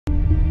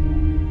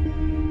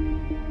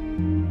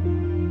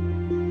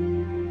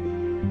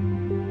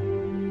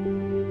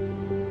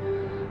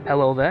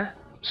Hello there,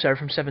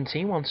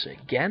 Seraphim17 once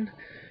again,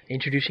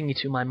 introducing you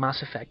to my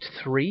Mass Effect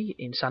 3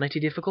 Insanity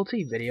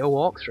difficulty video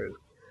walkthrough.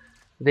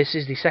 This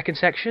is the second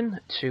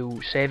section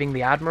to saving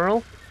the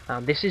Admiral,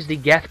 and this is the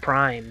Geth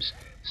PRIMES.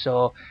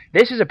 So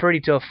this is a pretty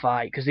tough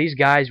fight, because these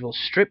guys will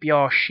strip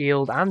your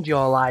shield and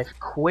your life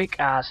quick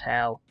as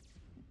hell.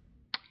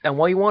 And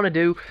what you want to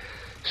do,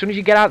 as soon as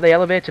you get out of the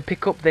elevator,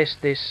 pick up this,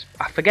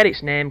 I forget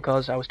its name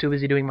because I was too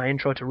busy doing my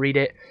intro to read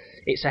it.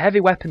 It's a heavy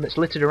weapon that's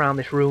littered around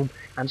this room,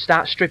 and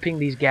start stripping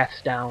these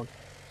Geths down.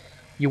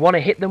 You want to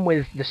hit them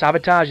with the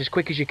sabotage as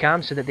quick as you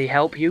can so that they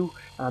help you,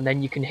 and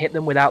then you can hit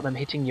them without them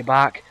hitting you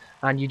back,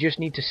 and you just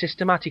need to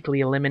systematically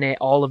eliminate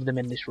all of them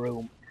in this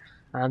room.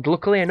 And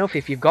luckily enough,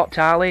 if you've got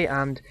Tali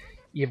and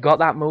you've got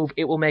that move,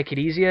 it will make it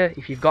easier.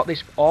 If you've got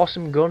this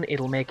awesome gun,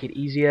 it'll make it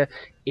easier.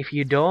 If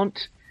you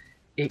don't,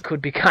 it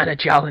could be kind of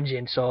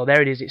challenging. So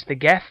there it is, it's the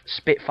Geth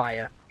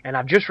Spitfire, and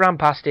I've just ran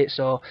past it,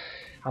 so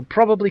I'm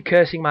probably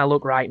cursing my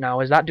luck right now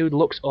as that dude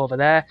looks over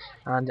there,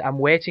 and I'm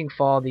waiting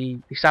for the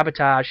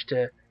sabotage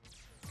to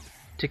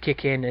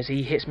kick in as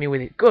he hits me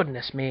with it.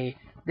 Goodness me,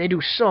 they do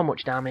so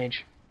much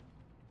damage.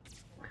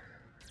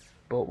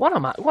 But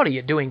what are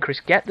you doing,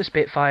 Chris? Get the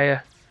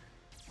Spitfire.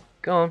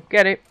 Go on,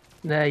 get it.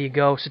 There you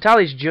go. So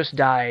Tali's just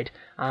died,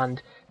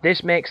 and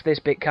this makes this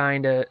bit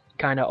kinda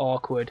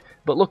awkward.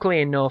 But luckily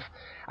enough,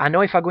 I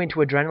know if I go into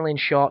adrenaline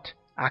shot,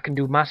 I can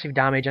do massive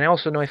damage, and I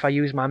also know if I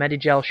use my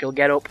Medigel, she'll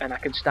get up and I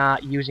can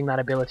start using that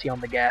ability on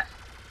the Geth.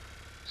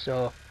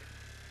 So,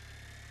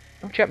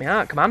 don't check me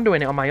out,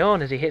 commandoing it on my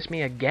own as he hits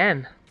me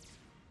again.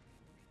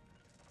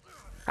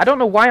 I don't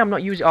know why I'm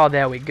not using... Oh,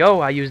 there we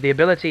go, I use the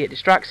ability, it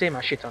distracts him,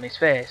 I shit on his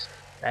face.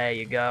 There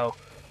you go.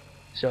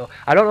 So,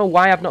 I don't know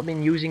why I've not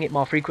been using it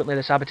more frequently,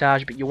 the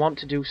sabotage, but you want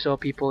to do so,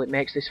 people. It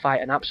makes this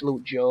fight an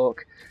absolute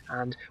joke,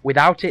 and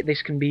without it,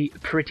 this can be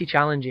pretty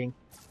challenging.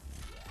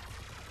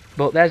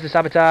 But there's the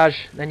sabotage,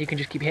 then you can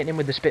just keep hitting him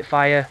with the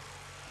Spitfire.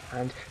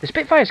 And the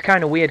Spitfire is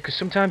kind of weird, because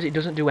sometimes it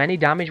doesn't do any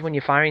damage when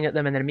you're firing at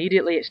them, and then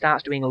immediately it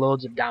starts doing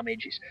loads of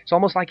damage. It's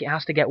almost like it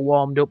has to get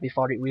warmed up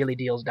before it really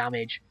deals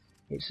damage.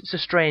 It's a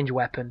strange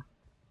weapon.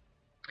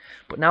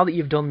 But now that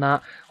you've done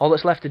that, all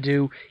that's left to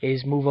do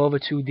is move over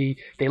to the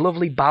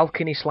lovely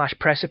balcony slash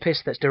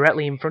precipice that's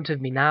directly in front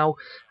of me now,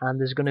 and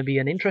there's going to be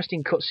an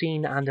interesting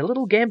cutscene and a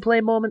little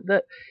gameplay moment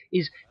that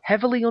is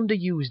heavily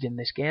underused in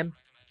this game.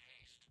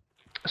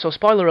 So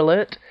spoiler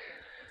alert,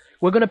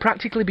 we're going to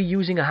practically be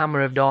using a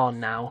Hammer of Dawn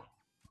now.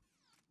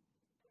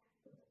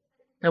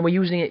 And we're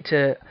using it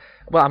to...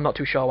 Well, I'm not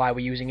too sure why we're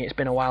using it. It's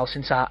been a while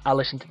since I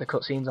listened to the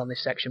cutscenes on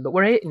this section. But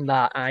we're hitting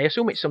that. I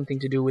assume it's something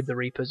to do with the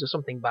Reapers or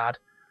something bad.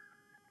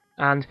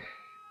 And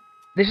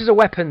this is a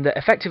weapon that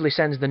effectively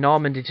sends the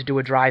Normandy to do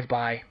a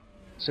drive-by.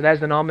 So there's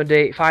the Normandy.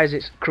 It fires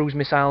its cruise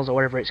missiles or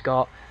whatever it's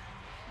got.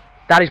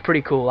 That is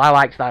pretty cool. I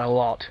liked that a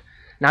lot.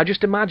 Now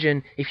just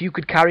imagine if you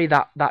could carry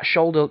that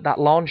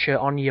launcher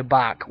on your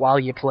back while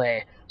you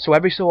play. So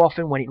every so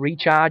often when it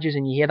recharges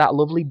and you hear that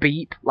lovely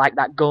beep, like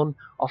that gun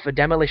off a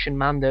Demolition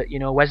Man that, you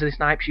know, Wesley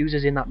Snipes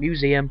uses in that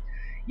museum,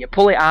 you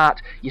pull it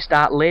out, you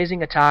start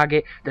lasing a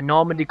target, the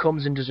Normandy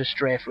comes and does a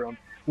strafe run.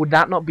 Would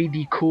that not be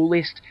the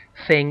coolest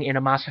thing in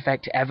a Mass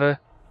Effect ever?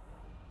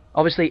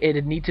 Obviously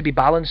it'd need to be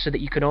balanced so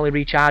that you can only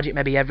recharge it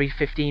maybe every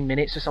 15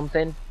 minutes or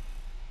something.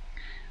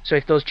 So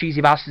if those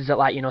cheesy bastards that,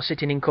 like, you know,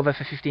 sitting in cover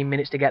for 15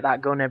 minutes to get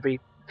that gun every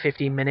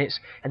 15 minutes,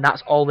 and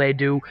that's all they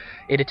do,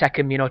 it'd take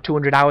them, you know,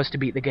 200 hours to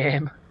beat the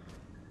game.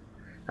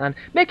 And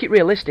make it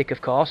realistic,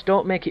 of course.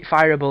 Don't make it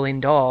fireable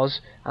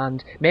indoors,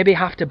 and maybe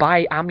have to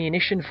buy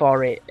ammunition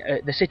for it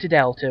at the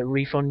Citadel to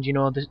refund, you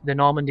know, the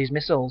Normandy's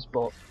missiles.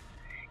 But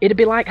it'd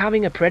be like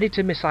having a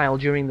Predator missile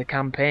during the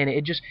campaign.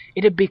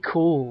 It'd be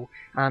cool.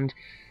 And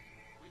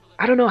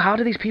I don't know, how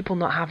do these people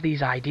not have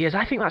these ideas?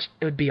 I think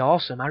it would be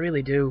awesome, I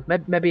really do.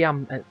 Maybe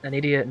I'm an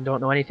idiot and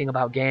don't know anything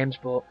about games,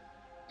 but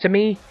to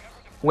me,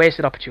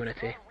 wasted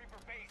opportunity.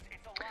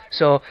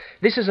 So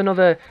this is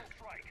another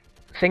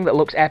thing that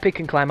looks epic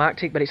and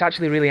climactic, but it's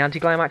actually really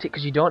anticlimactic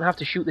because you don't have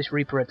to shoot this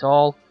Reaper at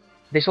all.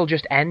 This will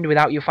just end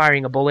without you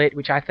firing a bullet,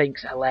 which I think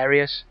is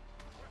hilarious.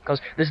 Because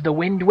there's the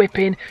wind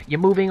whipping, you're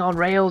moving on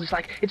rails, it's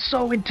like, it's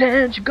so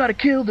intense, you've got to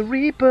kill the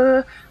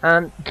Reaper,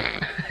 and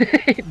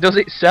it does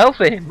itself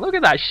in. Look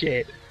at that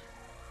shit.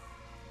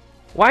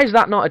 Why is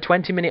that not a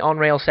 20-minute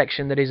on-rail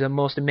section that is the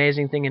most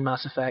amazing thing in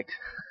Mass Effect?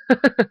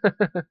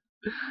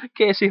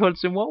 Casey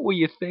Hudson, what were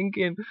you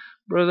thinking,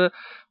 brother?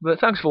 But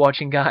thanks for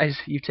watching, guys.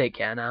 You take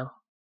care now.